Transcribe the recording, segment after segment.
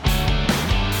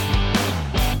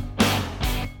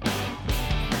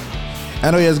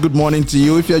And yes, good morning to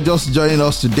you. If you're just joining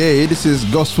us today, this is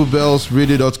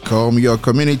gospelbellsradio.com, your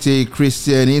community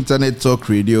Christian internet talk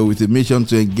radio with a mission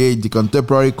to engage the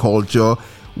contemporary culture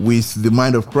with the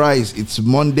mind of Christ. It's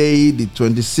Monday, the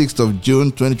 26th of June,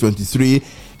 2023.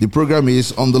 The program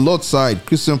is On the Lord's Side,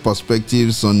 Christian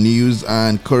Perspectives on News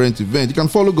and Current Events. You can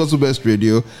follow Gospel Bells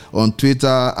Radio on Twitter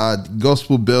at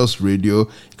Gospel Bells Radio.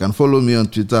 You can follow me on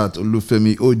Twitter at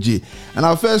Olufemi OG. And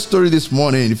our first story this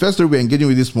morning, the first story we're engaging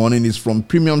with this morning is from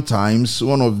Premium Times,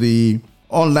 one of the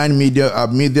online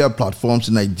media platforms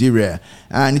in Nigeria.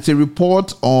 And it's a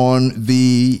report on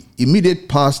the immediate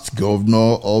past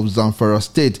governor of Zamfara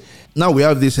State. Now we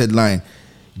have this headline.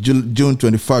 June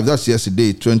 25, that's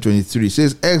yesterday, 2023. It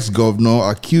says ex-governor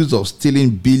accused of stealing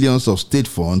billions of state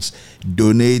funds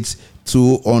donates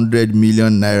 200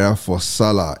 million naira for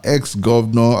Salah.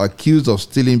 Ex-governor accused of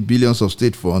stealing billions of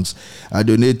state funds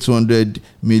donate 200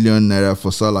 million naira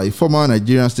for Salah. A former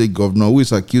Nigerian state governor who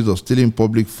is accused of stealing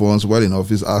public funds while in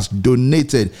office has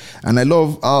donated. And I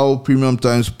love how Premium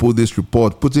Times put this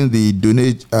report, putting the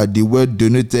word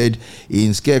donated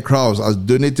in scare crowds, has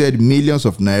donated millions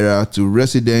of naira to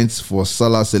residents for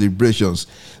Salah celebrations.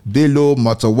 Bello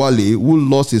Matawale, who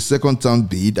lost his second-term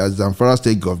bid as Zamfara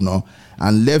state governor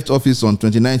and left office on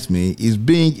 29th May, is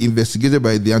being investigated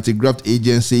by the anti-graft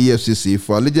agency EFCC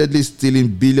for allegedly stealing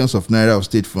billions of naira of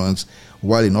state funds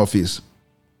while in office.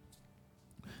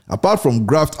 Apart from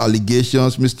graft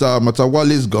allegations, Mr.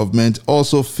 Matawale's government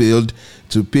also failed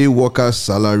to pay workers'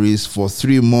 salaries for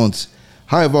 3 months.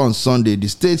 However, on Sunday, the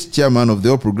state's chairman of the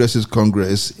All Progressives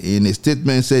Congress, in a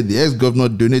statement, said the ex-governor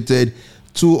donated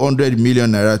 200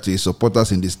 million naira to his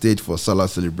supporters in the state for Salah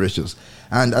celebrations.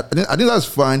 And I think that's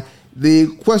fine.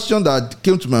 The question that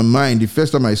came to my mind the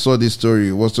first time I saw this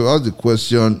story was to ask the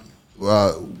question,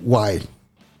 why?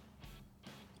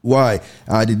 Why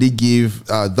did he give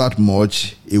that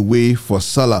much away for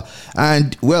Salah?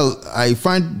 And, well, I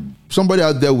find somebody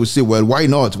out there will say, well, why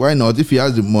not? Why not? If he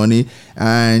has the money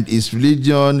and his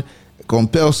religion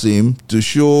compels him to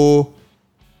show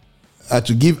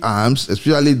to give alms,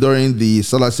 especially during the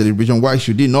Salah celebration, why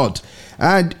should he not?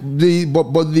 And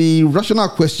but the rational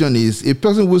question is, a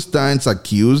person who stands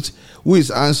accused, who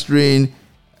is answering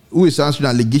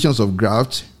allegations of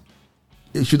graft,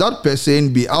 should that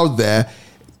person be out there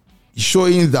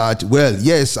showing that, well,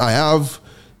 yes, I have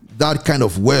that kind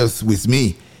of wealth with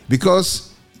me?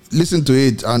 Because listen to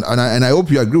it, and I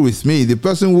hope you agree with me, the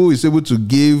person who is able to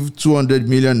give 200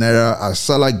 million naira as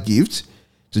Salah gift,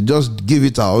 to just give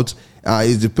it out,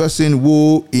 is the person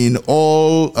who, in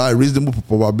all reasonable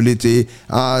probability,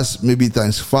 has maybe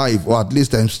times 5 or at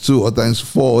least times 2 or times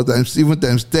 4 or even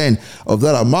times 10 of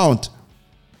that amount.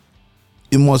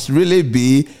 It must really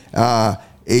be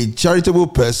a charitable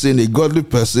person, a godly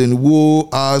person who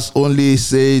has only,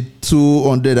 say,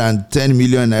 210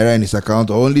 million naira in his account,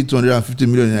 or only 250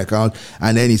 million in his account,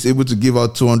 and then he's able to give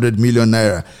out 200 million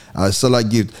naira as Salah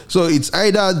gift. So it's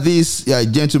either this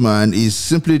gentleman is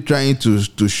simply trying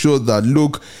to show that,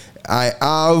 look, I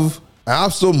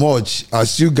have so much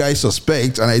as you guys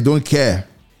suspect, and I don't care.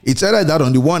 It's either that,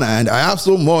 on the one hand, I have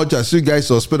so much as you guys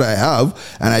suspect I have,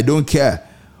 and I don't care.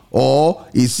 Or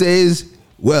he says,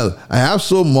 well, I have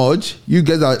so much, you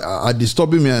guys are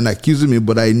disturbing me and accusing me,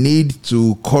 but I need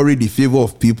to curry the favor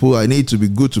of people. I need to be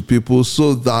good to people,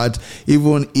 so that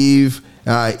even if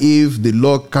the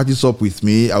law catches up with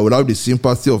me, I would have the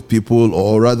sympathy of people,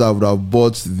 or rather I would have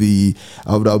bought the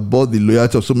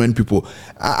loyalty of so many people.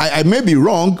 I may be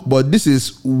wrong, but this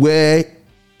is where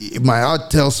my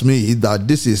heart tells me that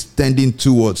this is tending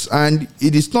towards. And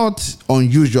it is not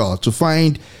unusual to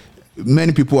find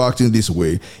many people acting this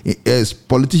way, as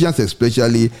politicians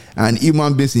especially, and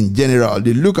human beings in general.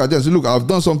 They look at us, look, I've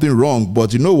done something wrong,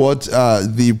 but you know what?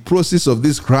 The process of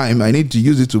this crime, I need to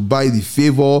use it to buy the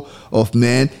favor of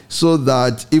men, so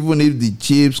that even if the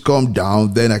chips come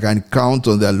down, then I can count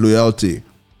on their loyalty.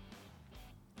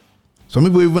 Some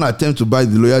people even attempt to buy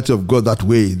the loyalty of God that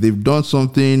way. They've done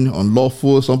something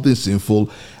unlawful, something sinful,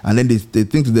 and then they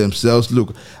think to themselves,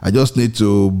 look, I just need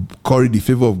to curry the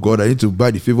favor of God. I need to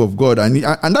buy the favor of God. And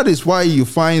that is why you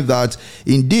find that,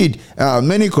 indeed,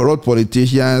 many corrupt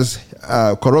politicians,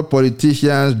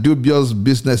 dubious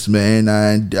businessmen,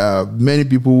 and many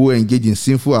people who engage in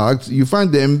sinful acts, you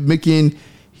find them making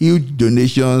huge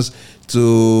donations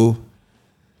to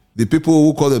the people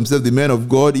who call themselves the men of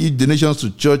God, huge donations to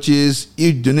churches,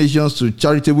 huge donations to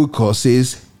charitable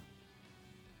causes.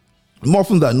 More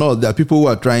often than not, there are people who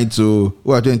are trying to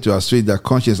assuage their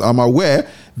conscience. I'm aware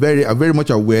very much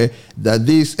aware that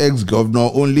this ex-governor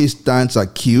only stands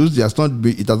accused. It has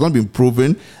not been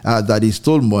proven that he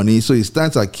stole money, so he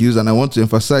stands accused. And I want to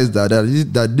emphasize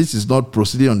that this is not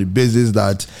proceeding on the basis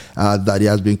that he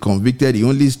has been convicted. He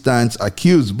only stands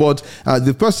accused. But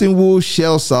the person who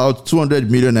shells out 200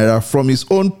 million naira from his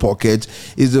own pocket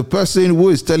is the person who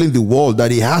is telling the world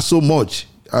that he has so much.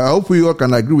 I hope we all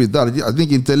can agree with that. I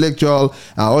think intellectual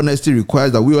honesty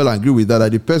requires that we all agree with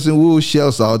that the person who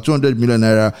shells out 200 million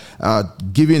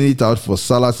naira giving it out for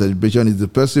Salah celebration is the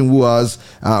person who has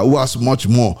much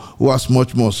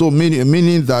more. So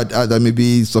meaning that there may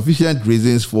be sufficient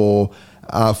reasons for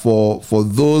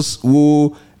those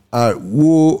who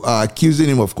are accusing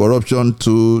him of corruption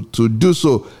to do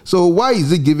so. So why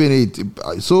is he giving it?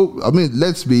 So, I mean,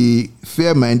 let's be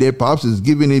fair-minded. Perhaps he's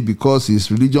giving it because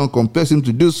his religion compels him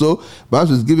to do so. Perhaps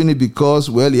he's giving it because,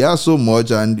 well, he has so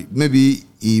much and maybe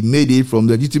he made it from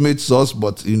legitimate source.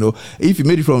 But, if he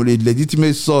made it from a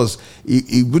legitimate source,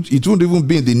 it wouldn't even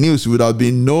be in the news. He would have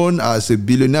been known as a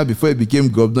billionaire before he became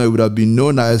governor. He would have been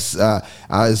known as a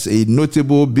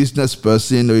notable business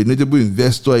person or a notable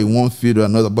investor in one field or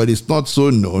another. But it's not so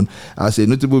known as a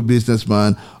notable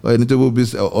businessman or a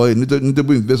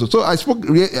notable investor. So I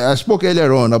spoke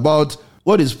earlier on about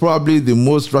what is probably the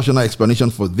most rational explanation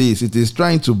for this. It is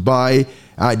trying to buy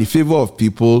the favor of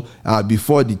people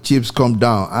before the chips come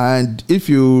down. And if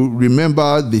you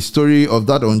remember the story of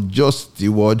that unjust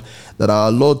steward that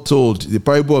our Lord told, the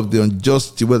parable of the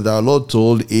unjust steward that our Lord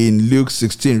told in Luke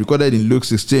 16, recorded in Luke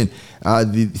 16, he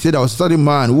said there was a certain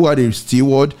man who had a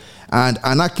steward, and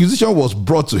an accusation was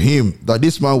brought to him that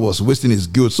this man was wasting his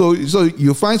goods. So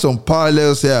you find some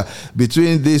parallels here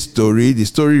between this story, the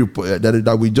story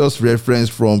that we just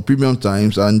referenced from Premium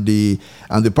Times, and the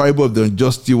parable of the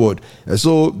unjust steward.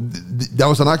 So there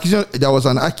was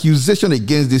an accusation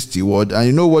against this steward, and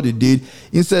you know what he did?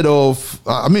 Instead of,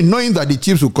 knowing that the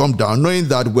chips would come down, knowing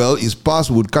that, well, his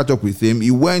past would catch up with him,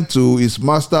 he went to his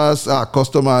master's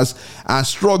customers and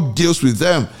struck deals with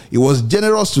them. He was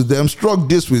generous to them, struck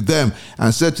deals with them,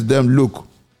 and said to them, look,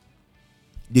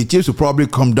 the chips will probably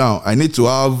come down. I need to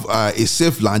have a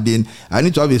safe landing. I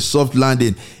need to have a soft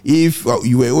landing. If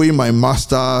you were owing my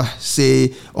master, say,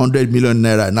 100 million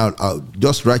naira, now I'll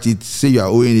just write it, say you are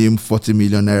owing him 40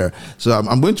 million naira. So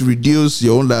I'm going to reduce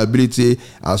your own liability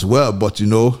as well. But,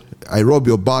 I rob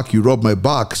your back, you rob my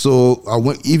back. So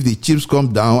if the chips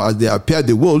come down as they appear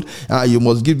they will, you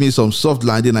must give me some soft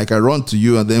landing. I can run to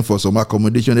you and then for some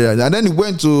accommodation there. And then he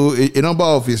went to a number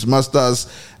of his master's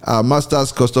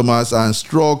customers and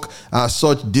struck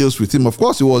such deals with him. Of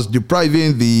course, he was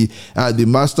depriving the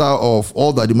master of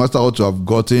all that the master ought to have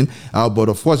gotten, but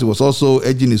of course, he was also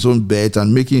edging his own bet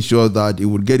and making sure that he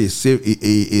would get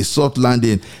a soft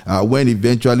landing when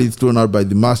eventually thrown out by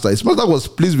the master. His master was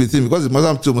pleased with him because his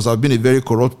master too must have been a very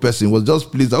corrupt person. He was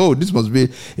just pleased that, this must be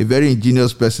a very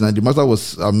ingenious person, and the master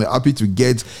was happy to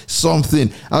get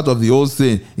something out of the whole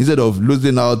thing instead of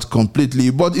losing out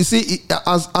completely. But you see,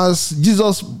 as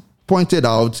Jesus pointed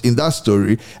out in that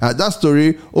story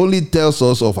only tells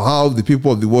us of how the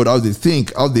people of the world, how they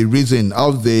think, how they reason,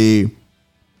 how their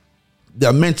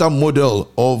mental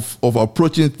model of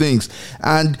approaching things.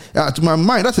 And to my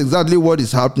mind, that's exactly what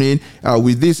is happening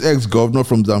with this ex-governor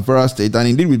from Zamfara State, and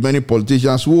indeed with many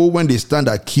politicians who, when they stand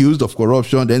accused of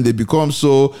corruption, then they become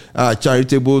so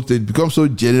charitable, they become so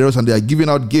generous, and they are giving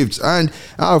out gifts. And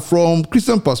from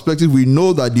Christian perspective, we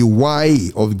know that the why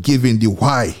of giving, the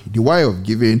why of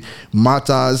giving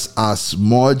matters as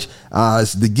much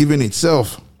as the giving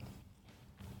itself.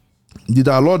 Did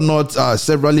our Lord not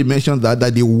severally mention that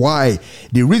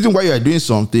the reason why you are doing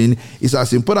something is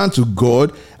as important to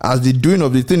God as the doing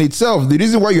of the thing itself? The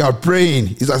reason why you are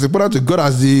praying is as important to God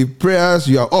as the prayers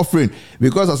you are offering.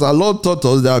 Because as our Lord taught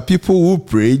us, there are people who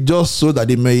pray just so that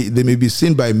they may be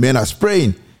seen by men as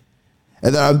praying.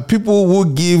 And there are people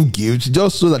who give gifts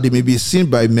just so that they may be seen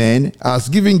by men as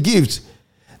giving gifts.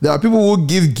 There are people who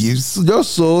give gifts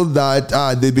just so that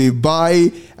they may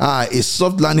buy a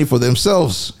soft landing for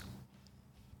themselves.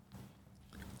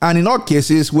 And in all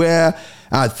cases where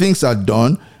things are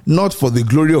done not for the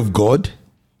glory of God,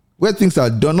 where things are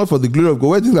done not for the glory of God,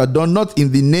 where things are done not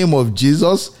in the name of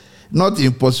Jesus, not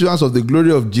in pursuance of the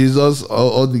glory of Jesus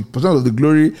or the pursuance of the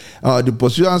glory, the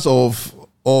pursuance of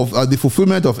the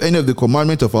fulfillment of any of the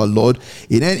commandments of our Lord,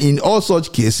 in all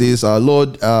such cases, our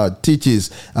Lord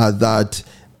teaches that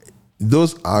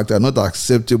those acts are not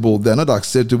acceptable. They are not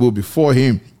acceptable before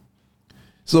Him.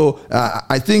 So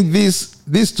I think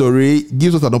this story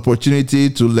gives us an opportunity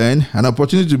to learn, an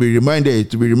opportunity to be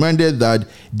reminded that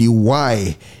the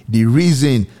why, the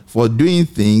reason for doing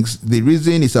things, the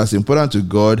reason is as important to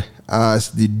God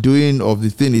as the doing of the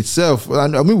thing itself.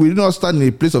 And I mean, we do not stand in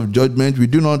a place of judgment. We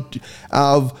do not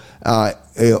have a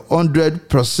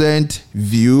 100%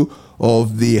 view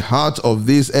of the heart of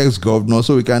this ex-governor,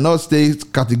 so we cannot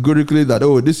state categorically that,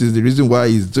 oh, this is the reason why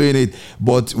he's doing it.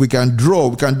 But we can draw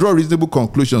reasonable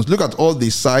conclusions. Look at all the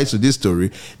sides to this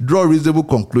story, draw reasonable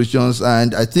conclusions,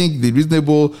 and I think the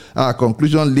reasonable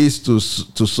conclusion leads to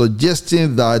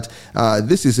suggesting that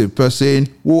this is a person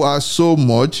who has so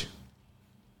much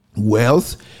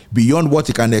wealth beyond what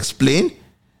he can explain.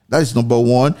 That is number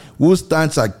one. Who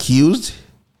stands accused,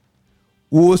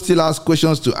 who still has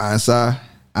questions to answer,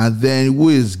 and then who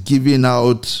is giving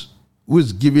out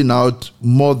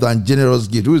more than generous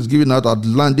gifts, who is giving out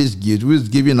outlandish gifts, who is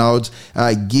giving out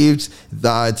gifts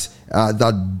that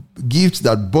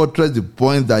buttress the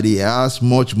point that he has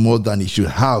much more than he should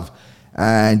have.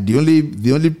 And the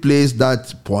only place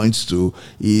that points to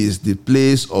is the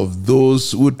place of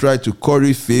those who try to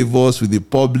curry favors with the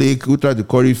public, who try to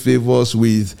curry favors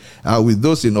with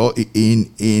those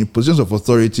in positions of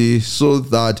authority, so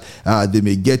that they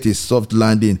may get a soft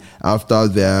landing after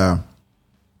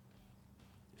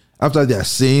their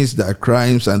sins, their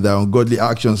crimes, and their ungodly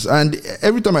actions. And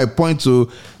every time I point to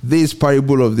this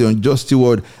parable of the unjust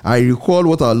steward, I recall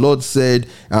what our Lord said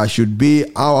should be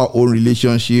our own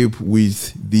relationship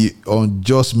with the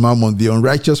unjust mammon, the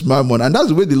unrighteous mammon. And that's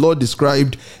the way the Lord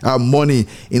described money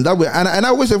in that way. And I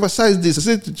always emphasize this. I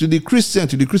say to the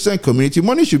Christian community,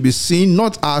 money should be seen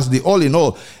not as the all in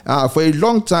all. For a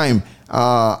long time,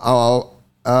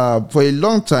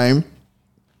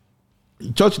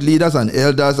 church leaders and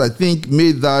elders, I think,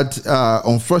 made that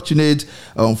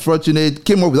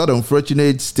came up with that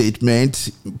unfortunate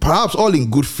statement, perhaps all in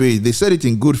good faith. They said it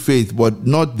in good faith, but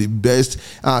not the best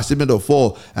statement of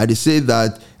all. They say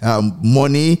that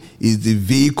money is the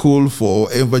vehicle for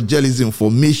evangelism,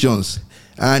 for missions.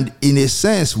 And in a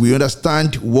sense, we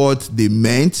understand what they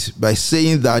meant by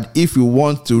saying that if we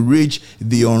want to reach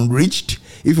the unreached,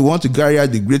 if we want to carry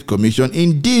out the Great Commission,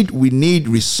 indeed we need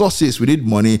resources, we need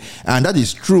money, and that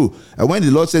is true. And when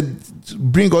the Lord said,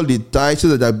 bring all the tithes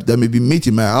so that there may be meat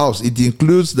in my house, it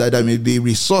includes that there may be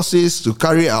resources to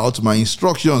carry out my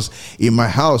instructions in my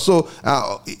house. So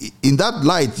in that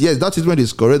light, yes, that statement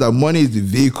is correct, that money is the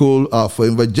vehicle for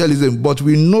evangelism. But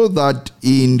we know that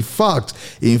in fact,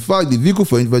 the vehicle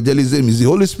for evangelism is the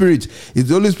Holy Spirit. It's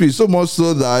the Holy Spirit, so much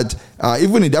so that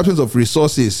even in the absence of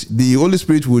resources, the Holy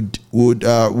Spirit would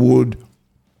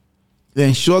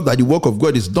ensure that the work of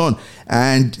God is done.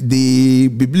 And the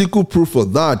biblical proof for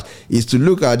that is to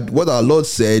look at what our Lord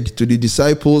said to the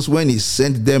disciples when he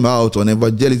sent them out on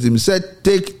evangelism. He said,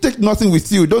 take nothing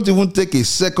with you. Don't even take a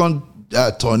second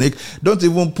tonic. Don't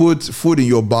even put food in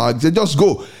your bag. Say, just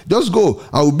go.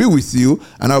 I will be with you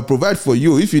and I'll provide for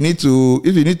you. If you need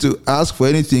to ask for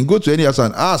anything, go to any house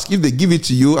and ask. If they give it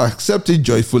to you, accept it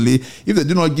joyfully. If they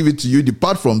do not give it to you,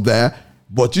 depart from there.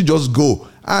 But you just go.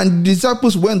 And the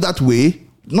disciples went that way,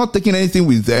 not taking anything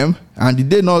with them. And did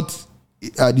they not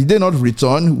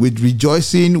return with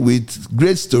rejoicing, with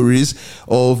great stories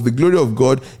of the glory of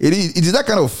God? It is that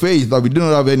kind of faith that we do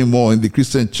not have anymore in the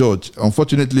Christian church,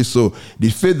 unfortunately so. The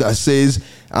faith that says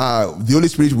the Holy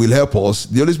Spirit will help us,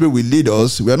 the Holy Spirit will lead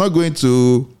us. We are not going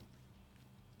to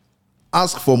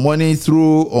ask for money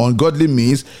through ungodly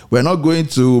means. We're not going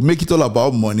to make it all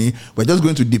about money. We're just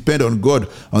going to depend on God,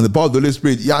 on the power of the Holy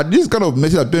Spirit. Yeah, this kind of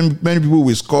message that many people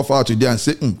will scoff out today and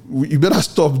say, you better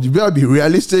stop. You better be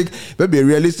realistic.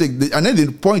 And then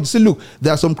the point, say, look,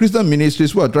 there are some Christian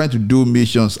ministries who are trying to do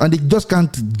missions and they just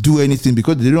can't do anything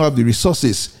because they don't have the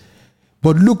resources.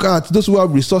 But look at those who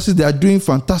have resources, they are doing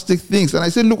fantastic things. And I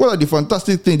said, look, what are the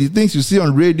fantastic things? The things you see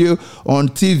on radio, on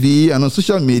TV, and on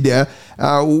social media.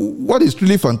 What is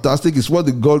truly fantastic is what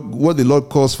the Lord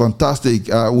calls fantastic.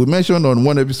 We mentioned on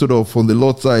one episode of From the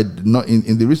Lord's Side, not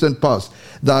in the recent past,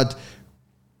 that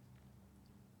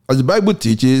as the Bible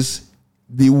teaches,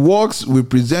 the works we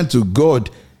present to God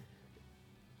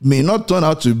may not turn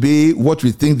out to be what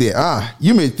we think they are.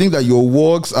 You may think that your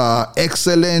works are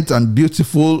excellent and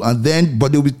beautiful,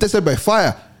 but they'll be tested by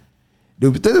fire.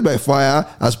 They'll be tested by fire,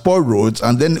 as Paul wrote,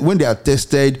 and then when they are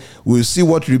tested, we'll see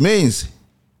what remains.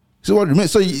 So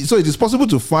it is possible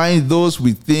to find those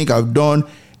we think have done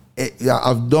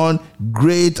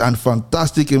great and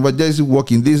fantastic evangelistic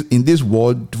work in this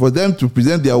world, for them to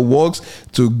present their works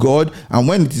to God, and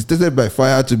when it is tested by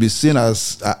fire, to be seen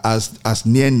as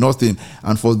near nothing.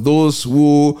 And for those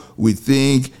who we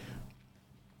think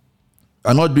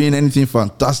are not doing anything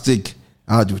fantastic,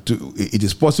 it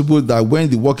is possible that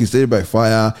when the work is tested by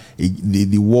fire,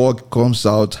 the work comes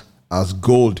out as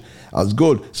gold. as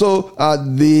gold. So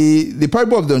the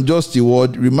parable of the unjust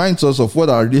steward reminds us of what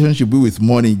our relationship be with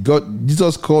money.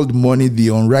 Jesus called money the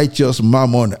unrighteous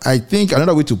mammon. I think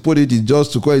another way to put it is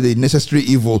just to call it a necessary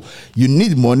evil. You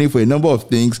need money for a number of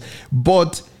things,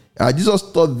 but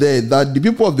Jesus taught there that the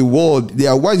people of the world, they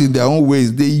are wise in their own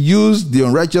ways. They use the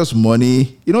unrighteous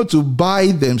money, to buy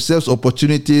themselves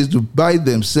opportunities, to buy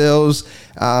themselves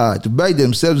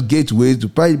gateways, to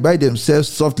buy themselves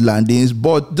soft landings.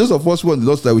 But those of us who want the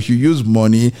Lord that we should use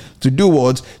money to do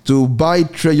what? To buy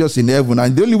treasures in heaven.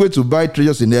 And the only way to buy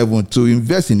treasures in heaven, to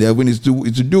invest in heaven, is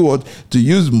to do what? To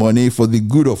use money for the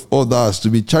good of others, to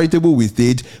be charitable with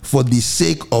it for the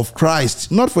sake of Christ,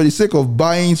 not for the sake of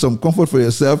buying some comfort for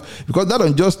yourself. Because that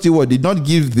unjust steward did not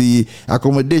give the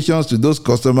accommodations to those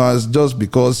customers just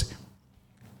because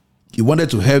he wanted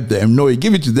to help them. No, he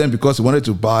gave it to them because he wanted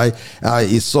to buy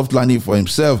a soft landing for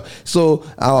himself. So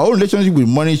our own relationship with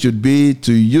money should be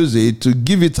to use it, to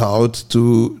give it out,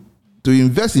 to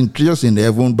invest in treasures in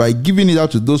heaven by giving it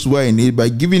out to those who are in need, by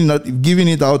giving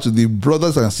it out to the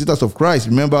brothers and sisters of Christ.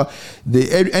 Remember,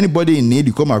 anybody in need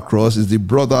you come across is the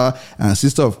brother and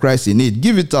sister of Christ in need.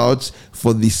 Give it out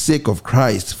for the sake of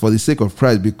Christ,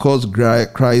 because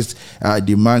Christ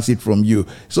demands it from you.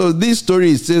 So this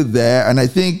story is still there, and I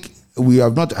think we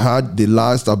have not heard the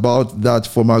last about that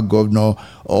former governor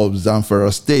of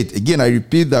Zamfara State. Again, I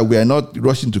repeat that we are not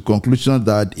rushing to conclusion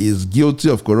that he is guilty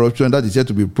of corruption. That is yet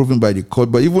to be proven by the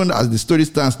court. But even as the story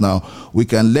stands now, we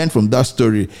can learn from that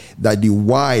story that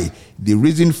the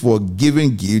reason for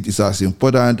giving gift is as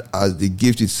important as the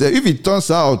gift itself. If it turns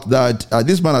out that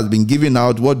this man has been giving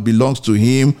out what belongs to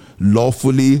him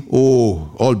lawfully,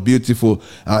 all beautiful.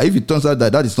 If it turns out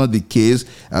that is not the case,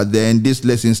 then this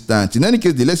lesson stands. In any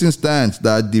case, the lesson stands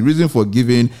that the reason for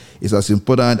giving is as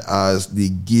important as the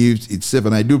gift itself.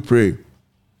 And I do pray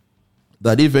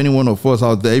that if any one of us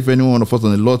out there, if any one of us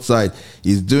on the Lord's side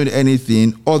is doing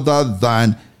anything other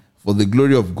than for the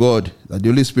glory of God, that the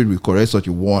Holy Spirit will correct such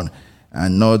a one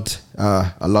and not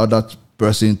allow that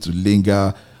person to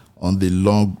linger on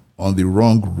the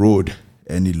wrong road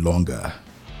any longer.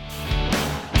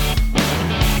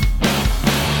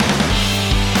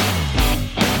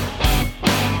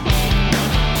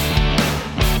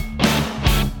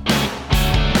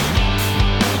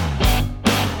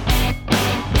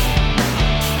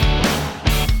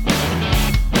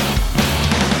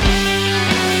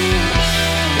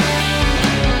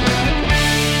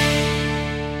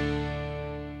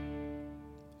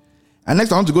 And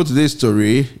next, I want to go to this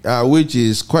story, which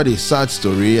is quite a sad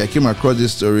story. I came across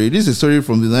this story. This is a story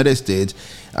from the United States.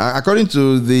 According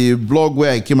to the blog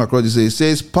where I came across this, it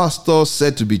says, pastor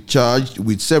said to be charged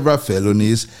with several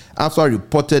felonies after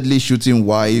reportedly shooting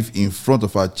wife in front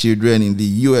of her children in the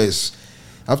U.S.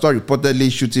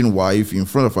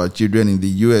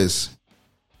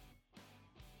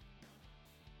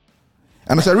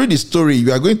 And as I read the story,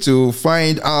 you are going to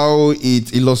find how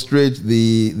it illustrates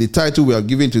the title we are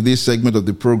giving to this segment of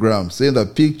the program, saying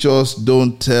that pictures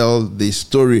don't tell the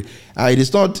story. It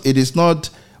is not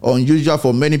unusual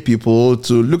for many people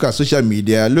to look at social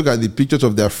media, look at the pictures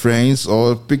of their friends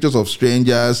or pictures of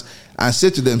strangers, and say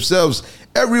to themselves,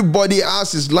 everybody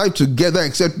has his life together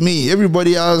except me.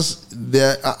 Everybody has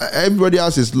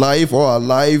his life or her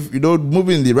life,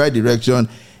 moving in the right direction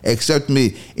except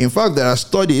me. In fact, there are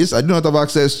studies. I do not have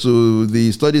access to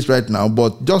the studies right now,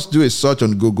 but just do a search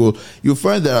on Google. You'll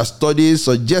find there are studies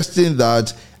suggesting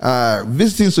that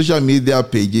visiting social media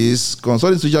pages,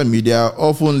 consulting social media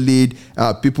often lead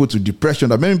people to depression.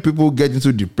 That many people get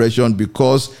into depression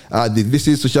because they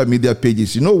visit social media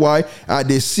pages. You know why?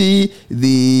 They see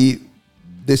the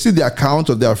account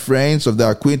of their friends, of their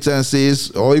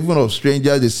acquaintances, or even of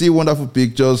strangers. They see wonderful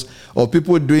pictures of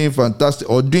people doing fantastic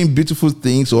or doing beautiful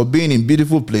things or being in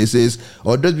beautiful places,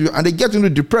 and they get into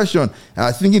depression,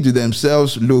 thinking to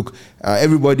themselves, look,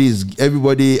 everybody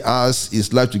has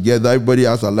his life together, everybody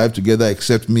has her life together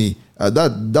except me.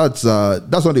 That's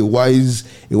not a wise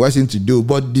thing to do.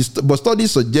 But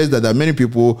studies suggest that there are many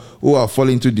people who are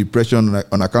falling into depression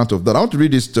on account of that. I want to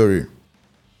read this story.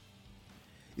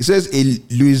 It says a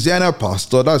Louisiana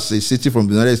pastor, that's a city from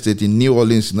the United States, in New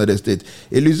Orleans, United States.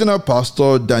 A Louisiana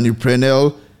pastor, Danny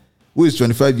Prenell, who is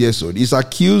 25 years old, is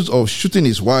accused of shooting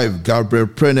his wife, Gabrielle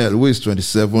Prenell, who is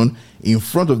 27, in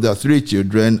front of their 3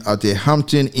 children at a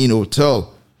Hampton Inn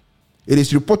hotel. It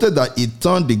is reported that he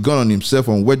turned the gun on himself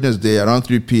on Wednesday around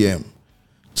 3 p.m.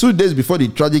 2 days before the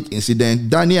tragic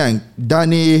incident, Danny and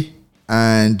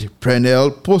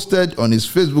Prenell posted on his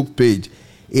Facebook page.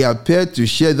 He appeared to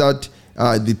share the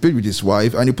page with his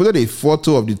wife, and he posted a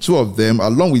photo of the 2 of them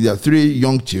along with their 3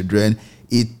 young children.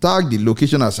 He tagged the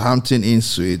location as Hampton Inn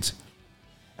Suite,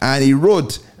 and he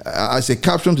wrote, as a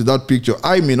caption to that picture,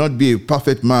 I may not be a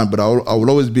perfect man, but I will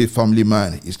always be a family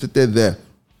man. He stated there.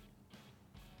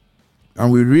 And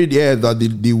we read here that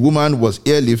the woman was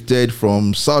airlifted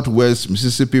from Southwest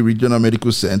Mississippi Regional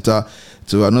Medical Center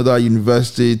to another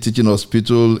university teaching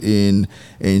hospital in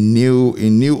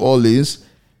New Orleans.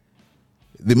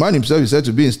 The man himself is said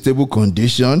to be in stable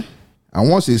condition. And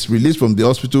once he's released from the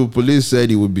hospital, police said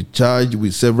he would be charged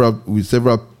with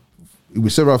several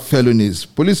felonies.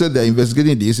 Police said they're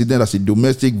investigating the incident as a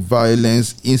domestic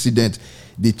violence incident.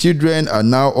 The children are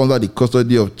now under the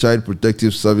custody of Child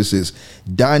Protective Services.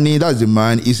 Danny, that's the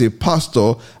man, is a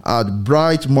pastor at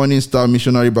Bright Morning Star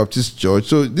Missionary Baptist Church.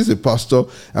 So this is a pastor.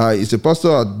 He's a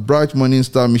pastor at Bright Morning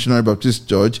Star Missionary Baptist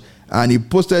Church, and he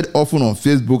posted often on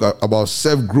Facebook about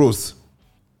self-growth.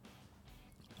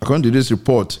 According to this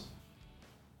report,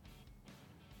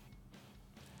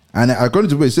 and according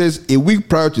to what it says, a week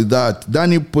prior to that,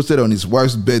 Danny posted on his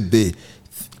wife's birthday,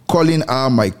 calling her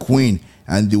my queen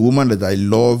and the woman that I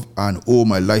love and owe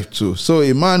my life to. So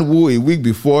a man who a week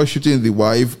before shooting the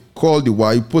wife, called the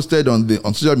wife, posted on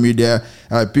social media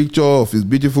a picture of his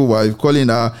beautiful wife, calling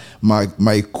her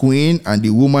my queen and the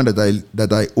woman that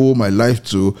I owe my life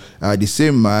to. The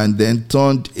same man then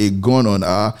turned a gun on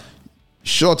her,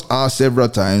 shot her several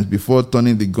times before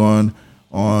turning the gun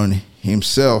on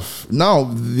himself. Now,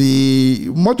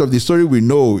 much of the story we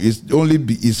know is only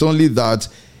that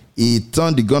he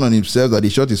turned the gun on himself, that he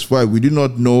shot his wife. We do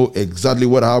not know exactly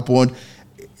what happened.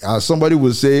 Somebody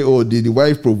will say, oh, did the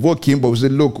wife provoke him? But we say,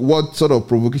 look, what sort of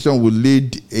provocation would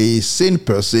lead a sane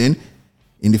person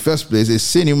in the first place, a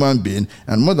sane human being,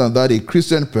 and more than that, a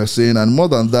Christian person, and more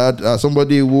than that,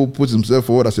 somebody who puts himself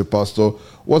forward as a pastor?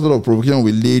 What sort of provocation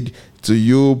will lead to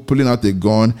you pulling out a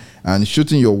gun and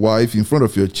shooting your wife in front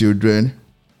of your children,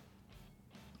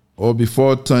 or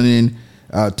before turning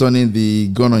the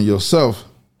gun on yourself?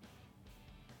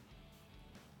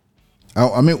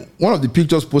 I mean, one of the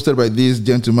pictures posted by this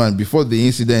gentleman before the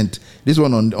incident, this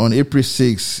one on April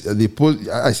 6th,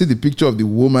 I see the picture of the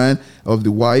woman, of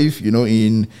the wife,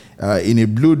 in a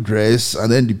blue dress,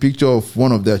 and then the picture of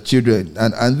one of their children.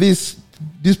 And this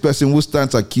person who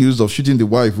stands accused of shooting the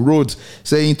wife wrote,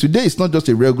 saying, today is not just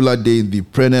a regular day in the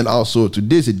Prenell household.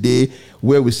 Today is a day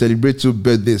where we celebrate two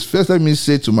birthdays. First, let me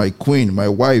say to my queen, my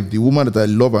wife, the woman that I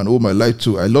love and owe my life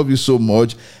to, I love you so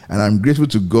much, and I'm grateful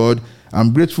to God.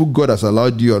 I'm grateful God has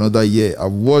allowed you another year.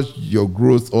 I've watched your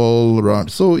growth all around.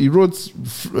 So he wrote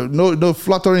no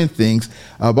flattering things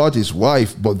about his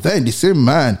wife. But then the same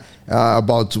man,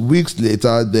 about weeks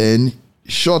later, then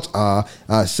shot her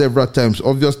several times,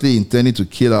 obviously intending to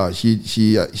kill her.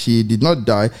 She did not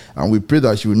die, and we pray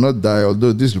that she will not die,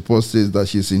 although this report says that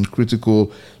she's in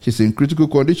critical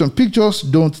condition. Pictures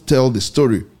don't tell the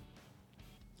story.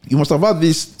 You must have had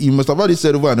this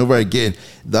said over and over again,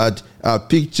 that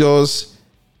pictures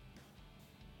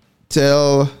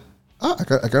tell. I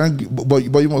can't. But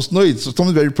you must know it's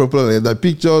something very popular, that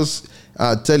pictures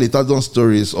tell 1,000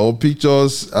 stories, or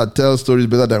pictures tell stories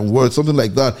better than words, something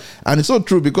like that. And it's so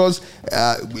true, because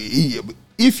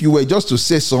if you were just to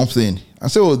say something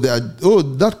and say,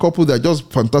 that couple, they're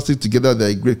just fantastic together, they're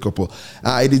a great couple.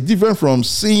 It is different from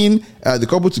seeing the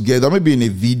couple together, maybe in a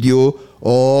video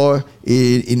or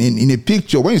in a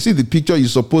picture. When you see the picture, you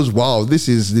suppose, wow, this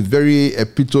is the very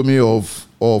epitome of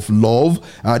love.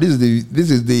 This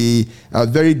is the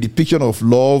very depiction of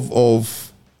love,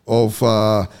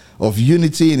 of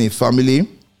unity in a family.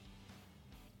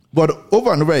 But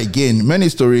over and over again, many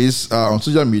stories on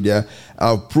social media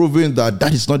have proven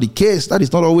that is not the case. That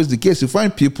is not always the case. You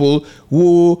find people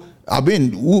who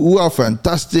have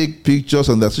fantastic pictures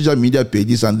on their social media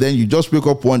pages, and then you just wake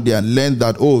up one day and learn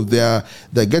that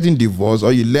they're getting divorced,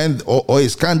 or you learn or a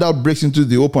scandal breaks into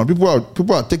the open. People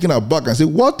are taken aback and say,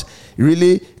 "What?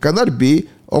 Really? Can that be?"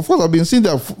 Of course, I've been seeing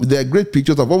their great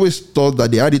pictures. I've always thought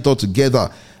that they had it all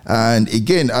together. And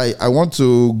again, I want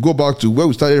to go back to where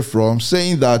we started from,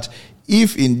 saying that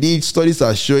if indeed studies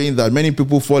are showing that many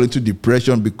people fall into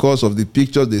depression because of the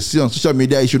pictures they see on social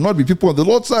media, it should not be people on the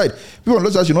Lord's side. People on the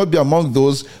Lord's side should not be among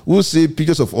those who see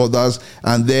pictures of others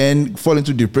and then fall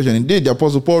into depression. Indeed, the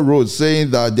Apostle Paul wrote, saying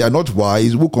that they are not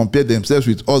wise who compare themselves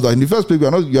with others. In the first place,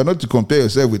 you are not to compare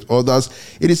yourself with others.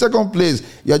 In the second place,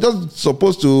 you are just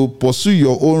supposed to pursue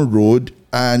your own road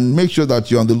and make sure that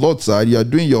you're on the Lord's side. You are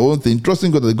doing your own thing,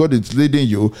 trusting God that God is leading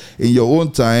you in your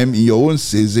own time, in your own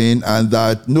season, and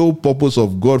that no purpose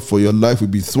of God for your life will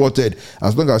be thwarted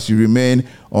as long as you remain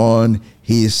on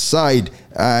His side.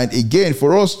 And again,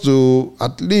 for us to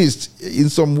at least in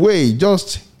some way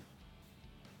just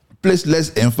place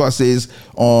less emphasis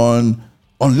on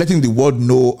letting the world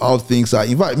know how things are.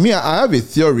 In fact, I have a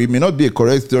theory, it may not be a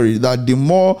correct theory, that the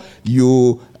more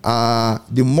you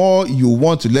the more you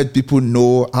want to let people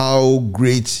know how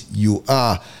great you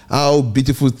are, how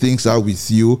beautiful things are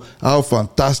with you, how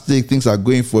fantastic things are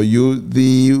going for you,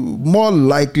 the more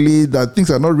likely that things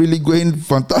are not really going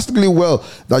fantastically well,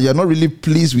 that you're not really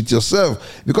pleased with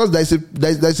yourself. Because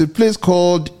there's a place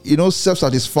called,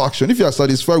 self-satisfaction. If you are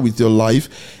satisfied with your life,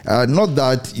 not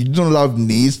that you don't have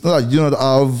needs, not that you don't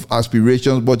have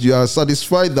aspirations, but you are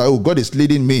satisfied that, oh, God is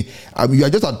leading me. You are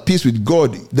just at peace with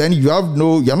God. Then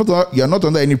you're not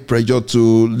under any pressure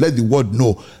to let the world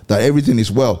know that everything is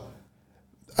well.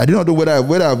 I do not know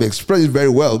whether I've expressed it very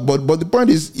well, but the point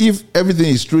is, if everything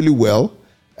is truly well,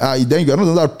 then you are not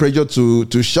under pressure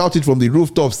to shout it from the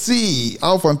rooftop. See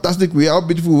how fantastic we are, how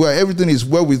beautiful we are. Everything is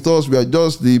well with us. We are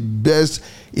just the best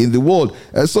in the world.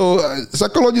 And so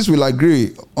psychologists will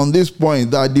agree on this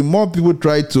point that the more people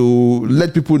try to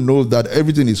let people know that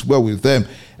everything is well with them,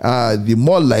 the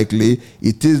more likely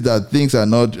it is that things are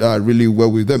not really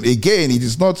well with them. Again, it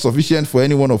is not sufficient for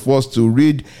any one of us to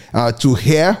read, to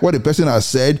hear what a person has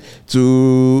said,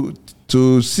 to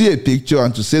see a picture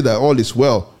and to say that all is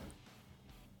well.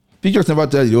 Pictures never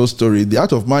tell the whole story. The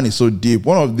heart of man is so deep.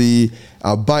 One of the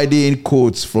abiding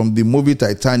quotes from the movie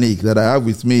Titanic that I have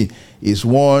with me is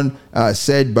one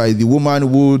said by the woman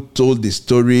who told the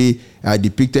story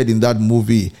depicted in that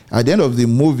movie. At the end of the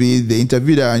movie, the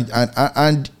interviewer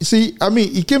and see, I mean,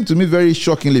 it came to me very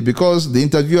shockingly, because the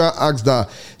interviewer asked her,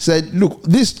 said, "Look,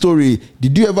 this story,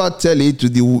 did you ever tell it to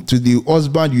the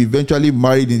husband you eventually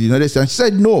married in the United States?" She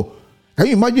said, "No." Can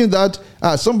you imagine that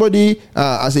somebody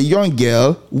as a young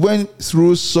girl went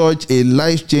through such a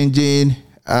life-changing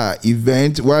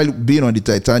event while being on the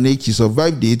Titanic? She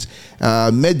survived it,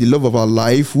 met the love of her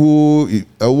life, who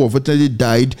unfortunately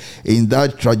died in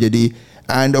that tragedy.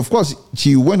 And of course,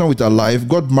 she went on with her life,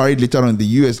 got married later on in the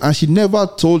US, and she never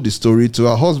told the story to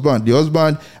her husband. The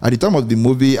husband, at the time of the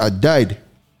movie, had died.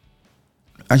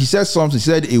 And she said something. She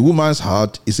said, "A woman's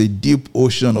heart is a deep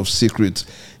ocean of secrets."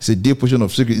 It's a deep ocean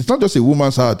of secrets. It's not just a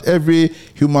woman's heart. Every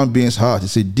human being's heart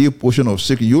is a deep ocean of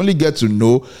secrets. You only get to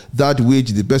know that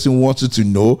which the person wants you to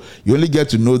know. You only get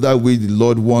to know that which the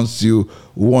Lord wants you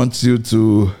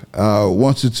to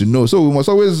know. So we must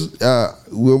always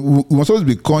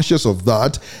be conscious of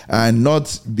that and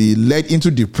not be led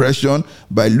into depression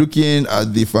by looking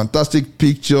at the fantastic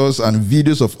pictures and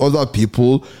videos of other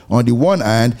people on the one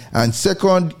hand, and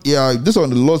second, this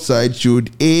on the Lord's side should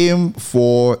aim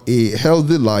for a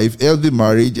healthy life, healthy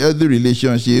marriage, healthy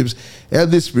relationships,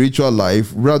 healthy spiritual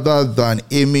life, rather than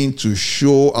aiming to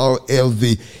show how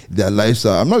healthy their lives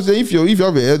are. I'm not saying if you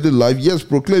have a healthy life, yes,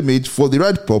 proclaim it for the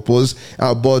right purpose,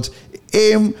 but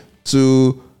aim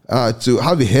to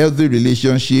have a healthy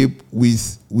relationship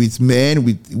with men,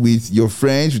 with your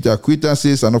friends, with your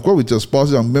acquaintances, and of course with your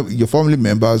spouses and your family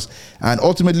members, and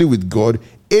ultimately with God.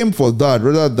 Aim for that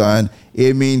rather than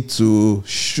aiming to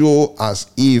show as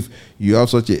if you have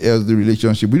such a healthy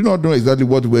relationship. We do not know exactly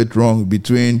what went wrong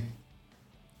between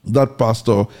that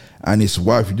pastor and his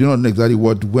wife. We do not know exactly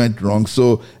what went wrong,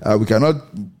 so we cannot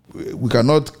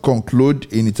conclude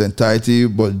in its entirety,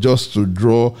 but just to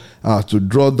draw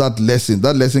that lesson.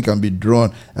 That lesson can be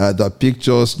drawn that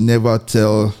pictures never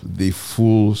tell the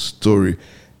full story.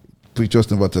 Pictures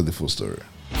never tell the full story.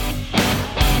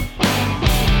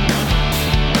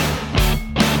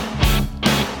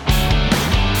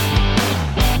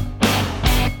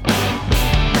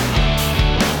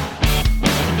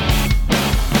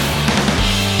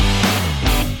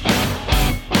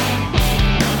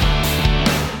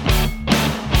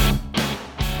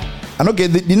 And okay,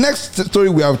 the next story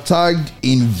we have tagged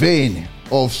 "In Vain"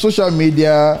 of social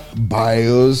media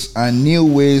bios and new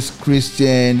ways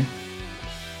Christian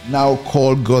now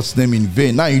call God's name in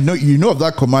vain. Now you know of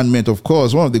that commandment, of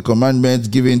course, one of the commandments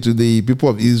given to the people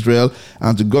of Israel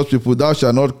and to God's people: "Thou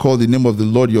shalt not call the name of the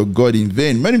Lord your God in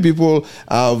vain." Many people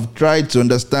have tried to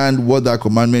understand what that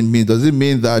commandment means. Does it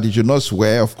mean that you should not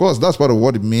swear? Of course, that's part of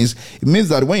what it means. It means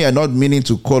that when you are not meaning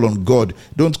to call on God,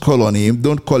 don't call on Him,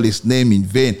 don't call His name in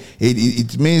vain.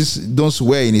 It means don't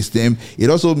swear in His name. It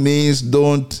also means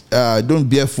don't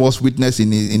bear false witness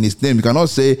in His name. You cannot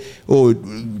say, "Oh,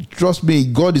 trust me,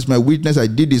 God is my witness, I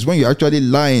did this," when you're actually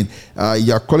lying.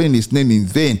 You are calling His name in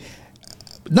vain.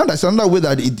 Now that's another way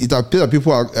that it appears that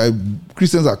people are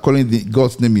Christians are calling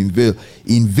God's name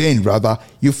in vain. Rather,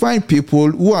 you find people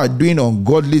who are doing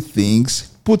ungodly things,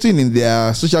 putting in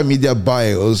their social media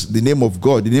bios the name of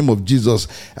God, the name of Jesus.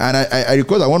 And I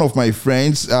recall that one of my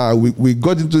friends, we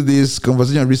got into this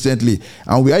conversation recently,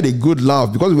 and we had a good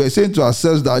laugh, because we were saying to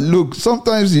ourselves that, look,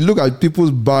 sometimes you look at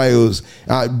people's bios.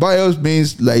 Bios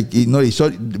means, like,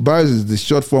 bios is the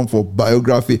short form for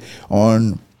biography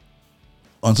on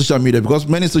on social media, because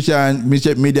many social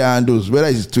media handles, whether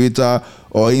it's Twitter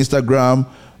or Instagram,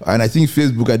 and I think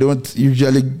Facebook, I don't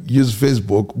usually use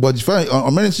Facebook, but if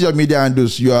on many social media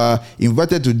handles, you are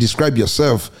invited to describe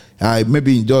yourself,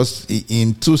 maybe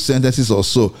in 2 sentences or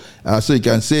so. So you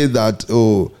can say that,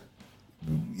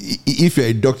 if you're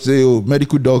a doctor,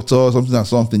 medical doctor,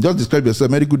 something, just describe yourself: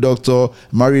 medical doctor,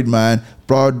 married man,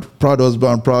 proud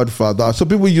husband, proud father. So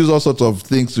people use all sorts of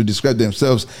things to describe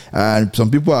themselves, and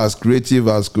some people are as creative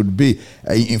as could be.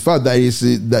 In fact, there is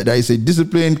a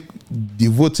discipline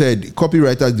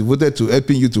copywriters devoted to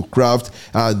helping you to craft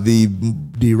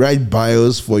the right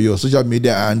bios for your social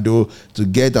media handle to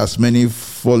get as many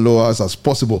followers as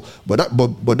possible.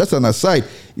 But that's an aside.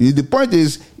 The point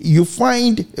is, you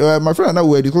find my friend and I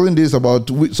were discussing this about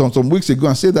some weeks ago,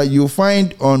 and said that you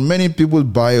find on many people's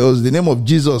bios the name of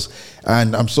Jesus.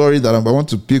 And I'm sorry that I want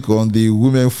to pick on the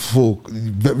women folk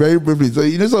very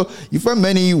briefly. So you find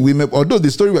many women, although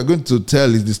the story we're going to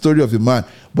tell is the story of a man,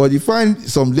 but you find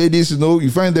some ladies,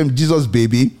 you find them Jesus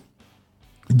baby,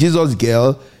 Jesus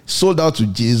girl, sold out to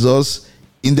Jesus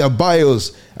in their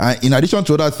bios. And in addition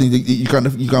to other things, you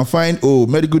can find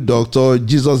medical doctor,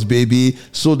 Jesus baby,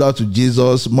 sold out to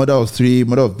Jesus, mother of 3,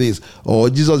 mother of this, or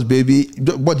Jesus baby.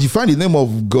 But you find the name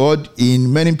of God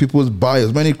in many people's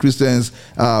bios, many Christians'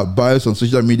 bios on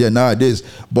social media nowadays.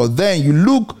 But then you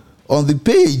look on the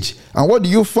page, and what do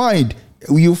you find?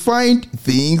 You find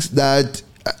things that,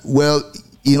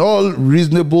 in all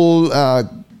reasonable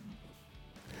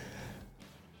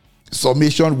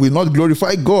summation, will not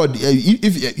glorify God.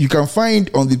 If you can find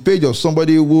on the page of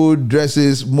somebody who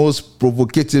dresses most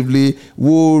provocatively,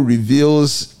 who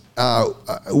reveals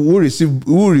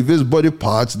body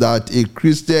parts that a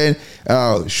Christian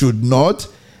should not,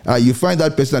 you find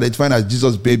that person identified as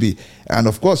Jesus baby. And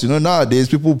of course, nowadays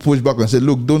people push back and say,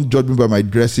 look, don't judge me by my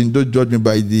dressing, don't judge me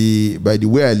by the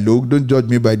way I look, don't judge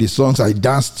me by the songs I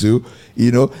dance to,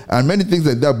 and many things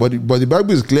like that. But the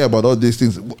Bible is clear about all these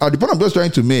things. The point I'm just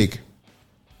trying to make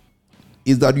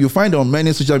is that you find on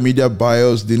many social media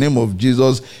bios the name of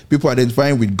Jesus, people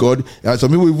identifying with God. Some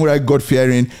people even write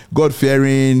God-fearing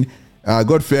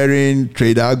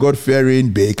trader,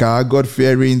 God-fearing baker,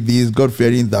 God-fearing this,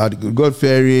 God-fearing that,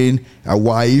 God-fearing a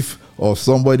wife of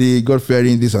somebody,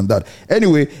 God-fearing this and that.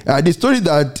 Anyway, the story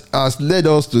that has led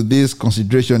us to this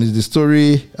consideration is the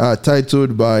story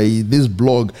titled by this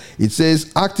blog. It says,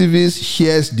 activist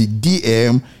shares the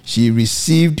DM she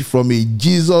received from a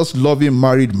Jesus-loving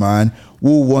married man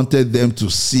who wanted them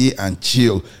to see and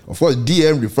chill. Of course,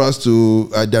 DM refers to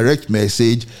a direct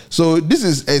message. So this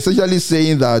is essentially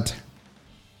saying that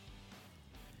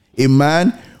a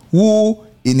man who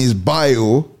in his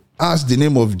bio has the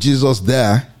name of Jesus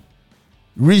there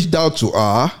reached out to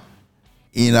her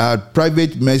in a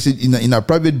private message, in a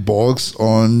private box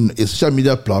on a social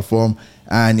media platform,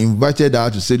 and invited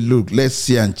her to say, look, let's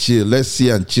see and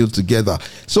chill together.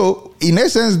 So in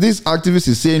essence, this activist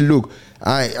is saying, look,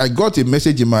 I got a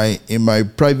message in my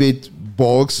private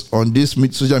box on this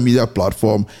social media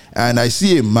platform, and I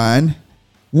see a man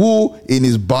who in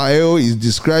his bio is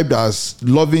described as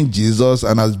loving Jesus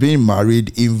and as being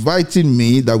married, inviting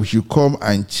me that we should come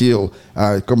and chill.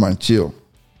 And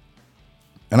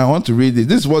I want to read it.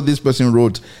 This is what this person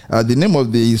wrote. The name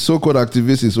of the so-called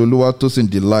activist is Oluwatosin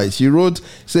Delight. She wrote,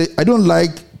 say, I don't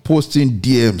like posting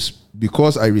DMs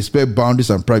because I respect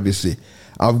boundaries and privacy.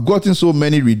 I've gotten so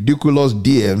many ridiculous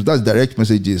DMs, that's direct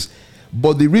messages.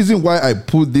 But the reason why I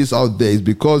put this out there is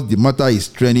because the matter is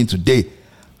trending today.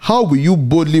 How will you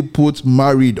boldly put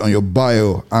married on your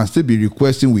bio and still be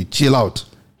requesting we chill out?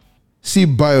 See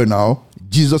bio now,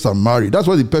 Jesus and married. That's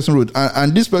what the person wrote.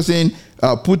 And this person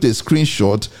put a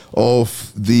screenshot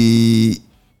of the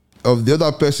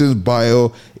other person's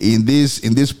bio in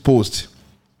this post.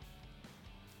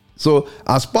 So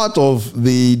as part of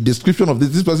the description of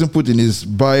this person put in his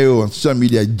bio on social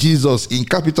media, Jesus in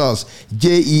capitals,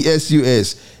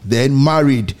 Jesus, then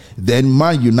married, then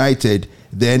man united,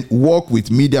 then work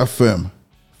with media firm.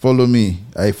 Follow me.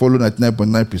 I follow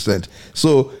 99.9%.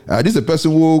 So this is a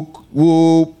person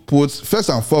who puts first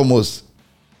and foremost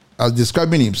as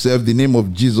describing himself the name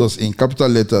of Jesus in capital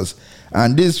letters.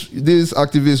 And this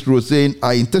activist wrote saying,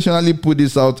 I intentionally put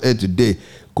this out here today.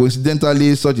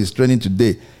 Coincidentally, such is trending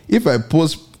today. If I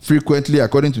post frequently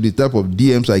according to the type of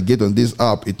DMs I get on this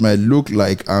app, it might look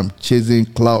like I'm chasing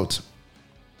clout.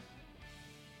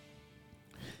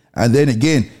 And then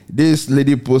again, this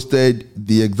lady posted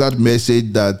the exact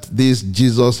message that this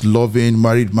Jesus-loving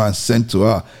married man sent to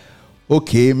her.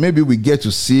 Okay, maybe we get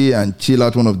to see and chill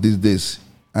out one of these days.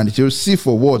 And she will see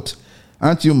for what?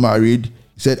 Aren't you married?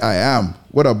 He said, I am.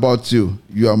 What about you?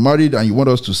 You are married and you want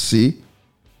us to see?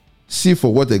 See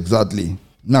for what exactly?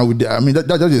 Now, that's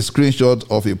just a screenshot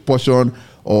of a portion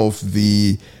of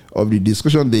the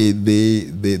discussion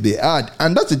they had,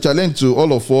 and that's a challenge to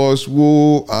all of us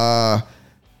who are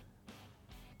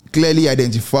clearly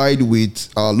identified with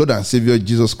our Lord and Savior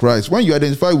Jesus Christ. When you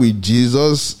identify with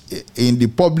Jesus in the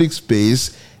public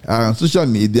space and social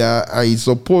media, I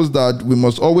suppose that we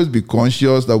must always be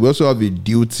conscious that we also have a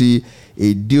duty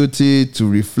to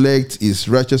reflect His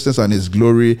righteousness and His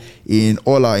glory in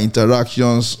all our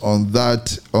interactions on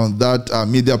that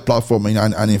media platform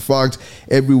and in fact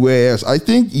everywhere else. I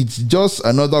think it's just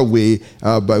another way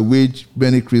by which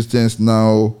many Christians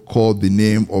now call the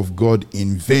name of God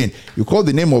in vain. You call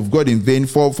the name of God in vain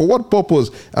for what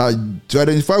purpose? To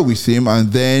identify with Him,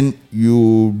 and then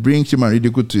you bring shame and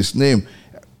ridicule to His name.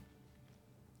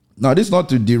 Now, this is not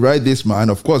to deride this man.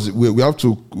 Of course, we have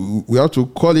to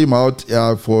call him out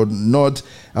for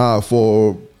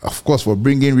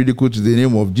bringing ridicule to the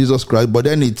name of Jesus Christ. But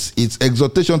then it's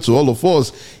exhortation to all of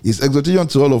us. It's exhortation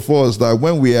to all of us that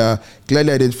when we are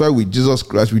clearly identified with Jesus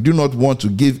Christ, we do not want to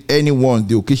give anyone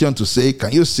the occasion to say,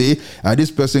 "Can you say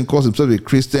this person calls himself a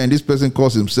Christian? This person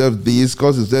calls himself this,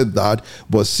 calls himself that."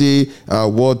 But see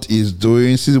what he's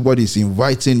doing. See what he's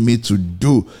inviting me to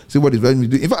do. See what he's inviting me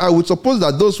to do. In fact, I would suppose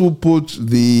that those who put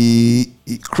the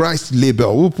Christ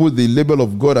label, who put the label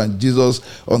of God and Jesus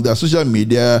on their social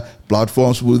media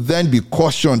platforms, will then be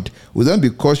cautioned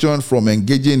from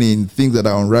engaging in things that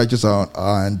are unrighteous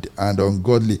and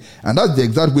ungodly. And that's the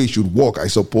exact way it should work, I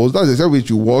suppose. That's the exact way it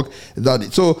should work.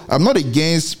 So I'm not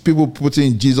against people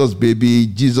putting Jesus baby,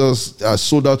 Jesus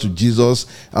sold out to Jesus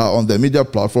on the media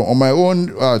platform, on my own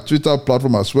Twitter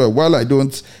platform as well. While I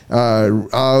don't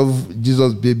have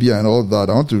Jesus baby and all that,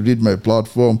 I want to read my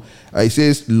platform. It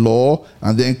says law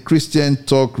and then Christian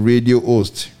Talk Radio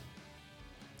host.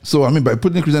 So, by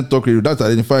putting Christian Talk Radio, that's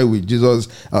identified with Jesus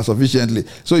sufficiently.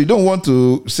 So, you don't want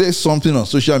to say something on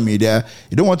social media,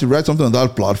 you don't want to write something on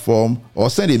that platform, or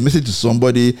send a message to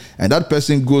somebody, and that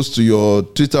person goes to your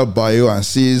Twitter bio and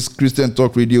sees Christian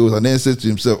Talk Radio and then says to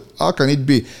himself, how can it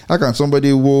be? How can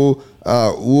somebody who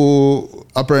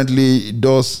apparently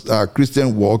does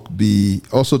Christian work be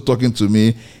also talking to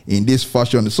me in this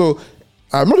fashion? So,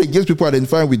 I'm not against people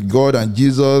identifying with God and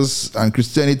Jesus and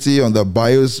Christianity on their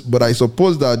bios, but I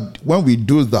suppose that when we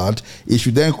do that, it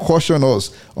should then caution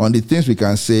us on the things we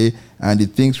can say and the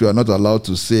things we are not allowed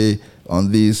to say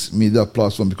on this media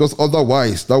platform, because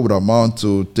otherwise that would amount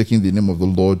to taking the name of the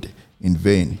Lord in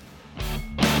vain.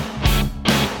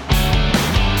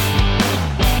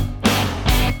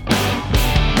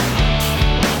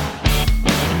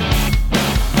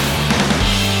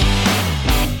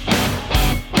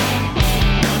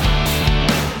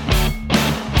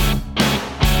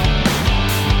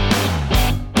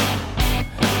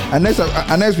 And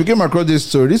next we came across this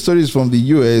story. This story is from the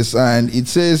US, and it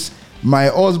says, "My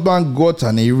husband got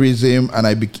an aneurysm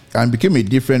and became a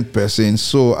different person,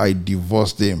 so I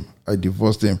divorced him.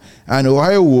 An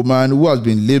Ohio woman who has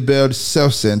been labeled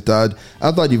self-centered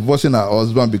after divorcing her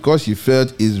husband because she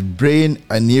felt his brain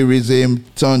aneurysm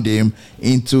turned him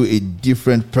into a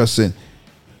different person.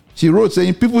 She wrote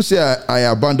saying, "People say I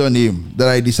abandoned him, that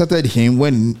I deserted him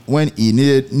when he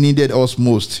needed us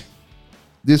most."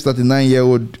 This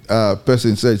 39-year-old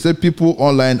person said people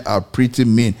online are pretty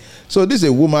mean. So this is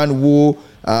a woman who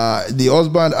the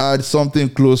husband had something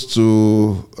close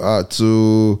to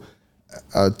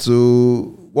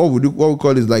what we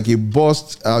call is like a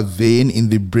burst vein in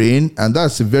the brain, and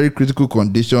that's a very critical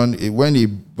condition. When a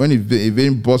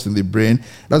vein bursts in the brain,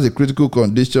 that's a critical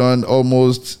condition,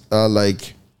 almost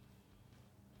like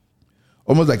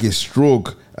a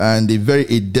stroke, and a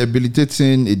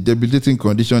debilitating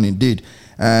condition indeed.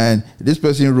 And this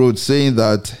person wrote saying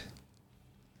that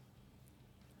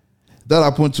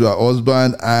happened to her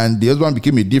husband, and the husband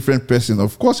became a different person.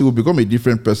 Of course, he will become a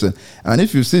different person. And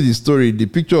if you see the story, the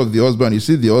picture of the husband, you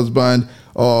see the husband,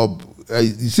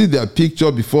 you see their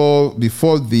picture before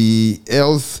the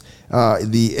health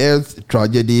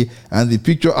tragedy, and the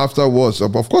picture afterwards.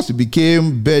 Of course, it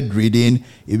became bedridden.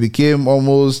 It became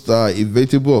almost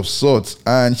inevitable of sorts.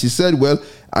 And she said, "Well,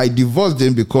 I divorced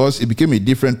him because he became a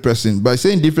different person." By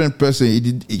saying different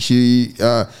person, she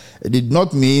did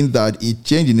not mean that he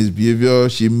changed in his behavior.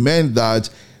 She meant that,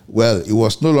 well, he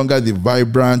was no longer the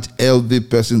vibrant, healthy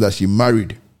person that she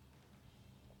married.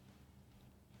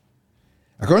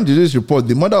 According to this report,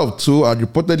 the mother of two had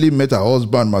reportedly met her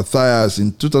husband, Matthias,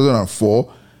 in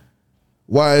 2004.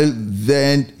 While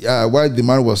the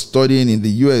man was studying in the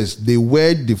US, they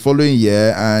wed the following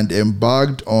year and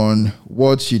embarked on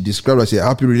what she described as a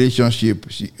happy relationship.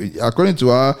 According to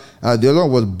her, the other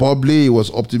one was bubbly, he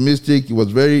was optimistic, he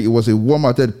was a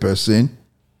warm-hearted person.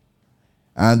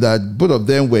 and that both of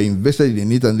them were invested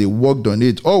in it and they worked on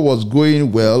it. All was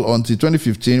going well until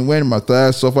 2015 when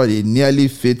Matthias suffered a nearly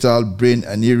fatal brain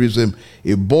aneurysm.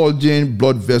 A bulging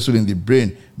blood vessel in the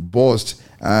brain burst,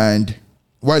 and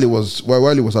while he was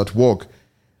at work.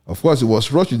 Of course, he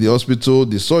was rushed to the hospital.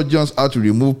 The surgeons had to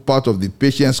remove part of the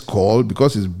patient's skull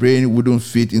because his brain wouldn't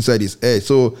fit inside his head.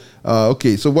 So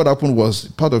what happened was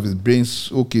part of his brain,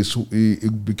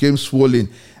 it became swollen.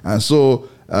 And so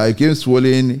it became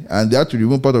swollen, and they had to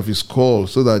remove part of his skull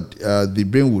so that the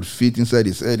brain would fit inside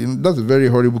his head. And that's a very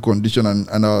horrible condition,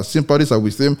 and our sympathies are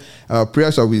with him. Our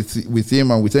prayers are with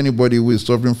him and with anybody who is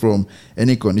suffering from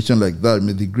any condition like that.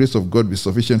 May the grace of God be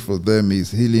sufficient for them. May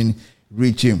his healing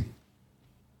reach him.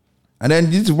 And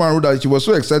then this one wrote that she was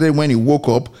so excited when he woke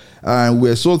up, and we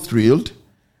were so thrilled.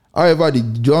 However,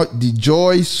 the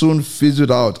joy soon fizzled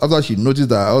out after she noticed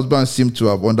that her husband seemed to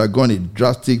have undergone a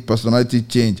drastic personality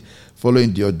change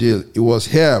following the ordeal. It was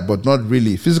here, but not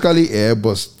really. Physically here,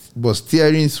 but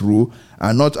steering through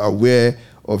and not aware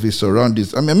of his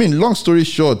surroundings. I mean, long story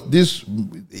short, this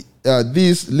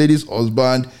lady's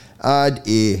husband had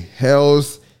a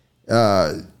health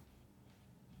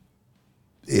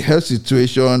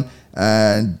situation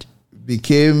and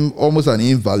became almost an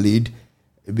invalid,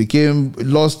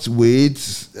 lost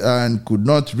weight and could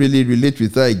not really relate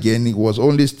with her again. He was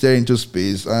only staring into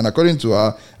space, and according to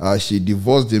her, she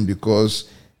divorced him because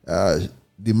the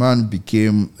man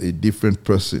became a different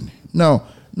person. Now,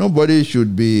 nobody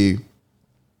should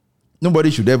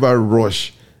ever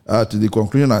rush to the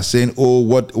conclusion and saying,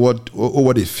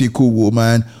 what a fickle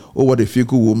woman,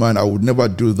 I would never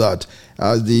do that.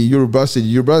 As the Yoruba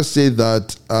say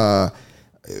that, I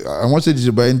want to say this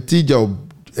about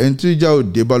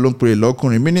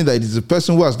meaning that it is a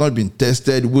person who has not been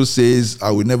tested who says,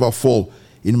 I will never fall.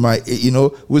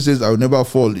 Who says, I will never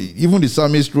fall. Even the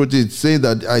psalmist wrote it, saying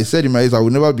that I said in my ears, I will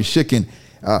never be shaken.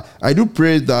 I do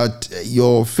pray that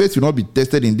your faith will not be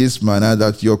tested in this manner,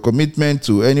 that your commitment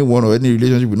to anyone or any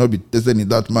relationship will not be tested in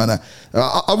that manner.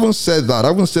 I haven't said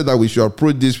that we should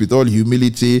approach this with all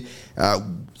humility.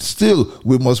 Still,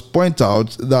 we must point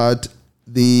out that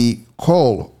the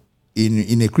call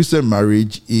in a Christian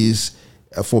marriage is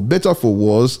for better, for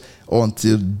worse,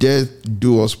 until death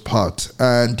do us part.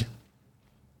 And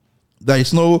there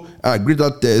is no greater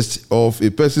test of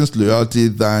a person's loyalty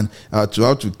than to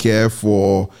have to care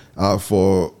for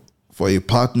a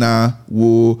partner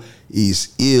who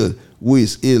is ill.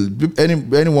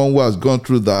 Anyone who has gone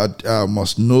through that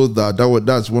must know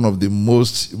that's one of the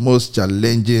most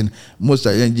challenging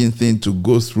thing to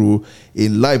go through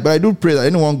in life. But I do pray that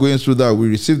anyone going through that will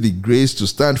receive the grace to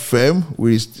stand firm.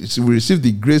 We receive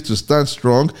the grace to stand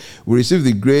strong. We receive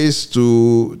the grace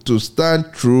to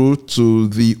stand true to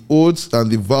the oaths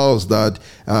and the vows that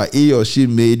he or she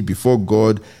made before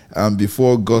God and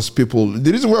before God's people.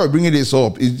 The reason why we're bringing this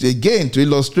up is, again, to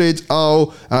illustrate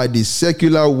how the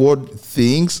secular world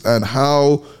thinks and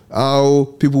how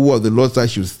people who are the Lord's side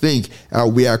should think.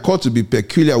 We are called to be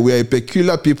peculiar. We are a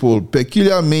peculiar people.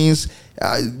 Peculiar means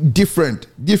different,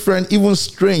 even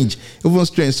strange.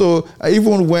 So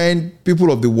even when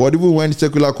people of the world, even when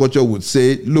secular culture would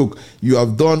say, look, you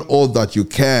have done all that you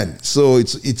can, so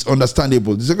it's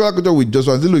understandable. The secular culture would just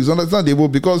say, look, it's understandable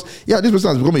because, this person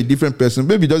has become a different person.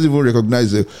 Maybe he doesn't even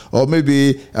recognize it, or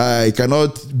maybe he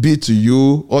cannot be to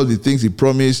you all the things he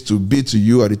promised to be to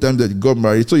you at the time that you got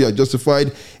married, so you are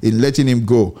justified in letting him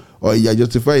go, or you are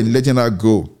justified in letting her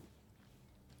go.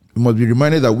 We must be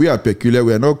reminded that we are peculiar.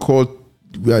 We are not called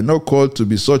to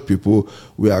be such people.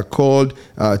 We are called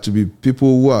to be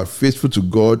people who are faithful to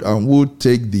God and who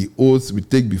take the oath we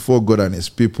take before God and his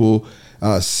people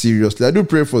seriously. I do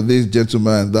pray for this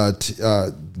gentleman that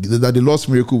the Lord's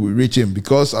miracle will reach him,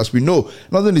 because as we know,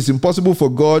 nothing is impossible for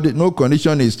God. No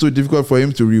condition is too difficult for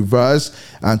him to reverse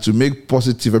and to make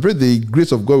positive. I pray the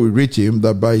grace of God will reach him,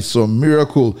 that by some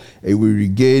miracle he will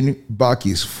regain back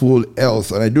his full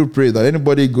health. And I do pray that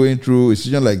anybody going through a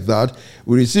situation like that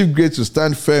will receive grace to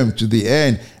stand firm to the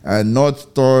end and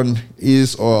not turn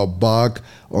his or her back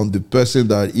on the person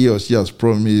that he or she has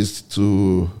promised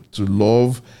to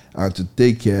love and to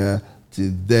take care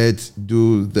till death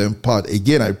do them part.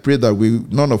 Again, I pray that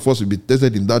none of us will be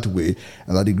tested in that way,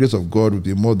 and that the grace of God will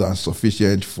be more than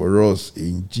sufficient for us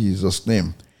in Jesus'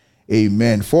 name.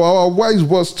 Amen. For our wise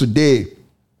words today,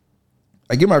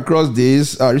 I came across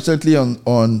this recently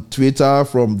on Twitter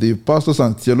from the pastors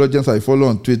and theologians I follow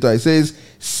on Twitter. It says,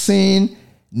 sin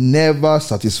never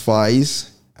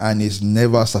satisfies and is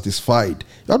never satisfied.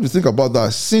 You have to think about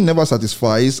that. Sin never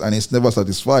satisfies and it's never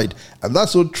satisfied. And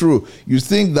that's so true. You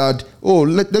think that,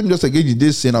 let me just engage in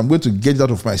this sin. I'm going to get it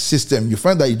out of my system. You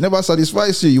find that it never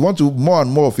satisfies you. You want to more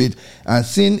and more of it. And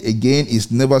sin, again,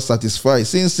 is never satisfied.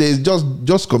 Sin says,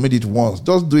 just commit it once.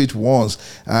 Just do it once.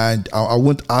 And I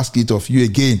won't ask it of you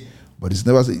again. But it's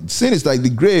never. Sin is like the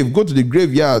grave. Go to the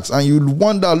graveyards and you'll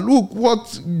wonder, look,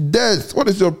 what death? What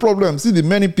is your problem? See the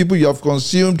many people you have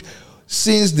consumed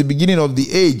since the beginning of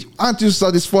the age. Aren't you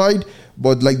satisfied?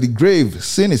 But like the grave,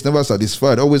 sin is never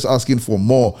satisfied, always asking for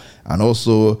more. And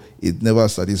also, it never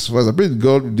satisfies. I pray to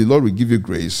God, the Lord will give you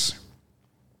grace.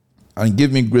 And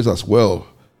give me grace as well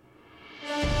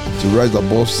to rise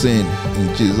above sin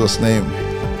in Jesus' name.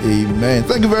 Amen.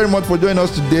 Thank you very much for joining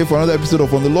us today for another episode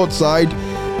of On the Lord's Side.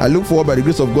 I look forward by the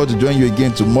grace of God to join you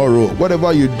again tomorrow.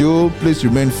 Whatever you do, please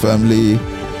remain firmly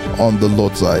on the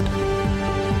Lord's side.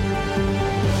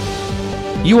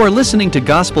 You are listening to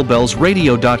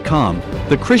GospelBellsRadio.com,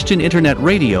 the Christian internet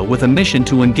radio with a mission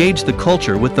to engage the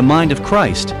culture with the mind of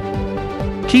Christ.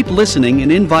 Keep listening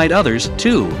and invite others,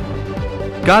 too.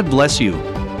 God bless you.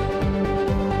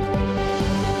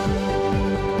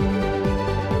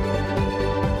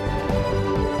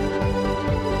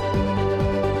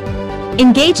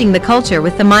 Engaging the culture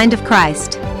with the mind of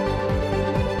Christ.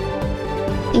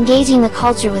 Engaging the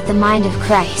culture with the mind of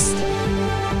Christ.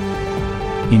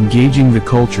 Engaging the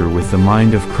culture with the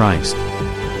mind of Christ.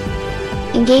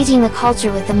 Engaging the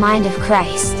culture with the mind of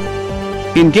Christ.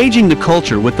 Engaging the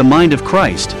culture with the mind of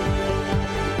Christ.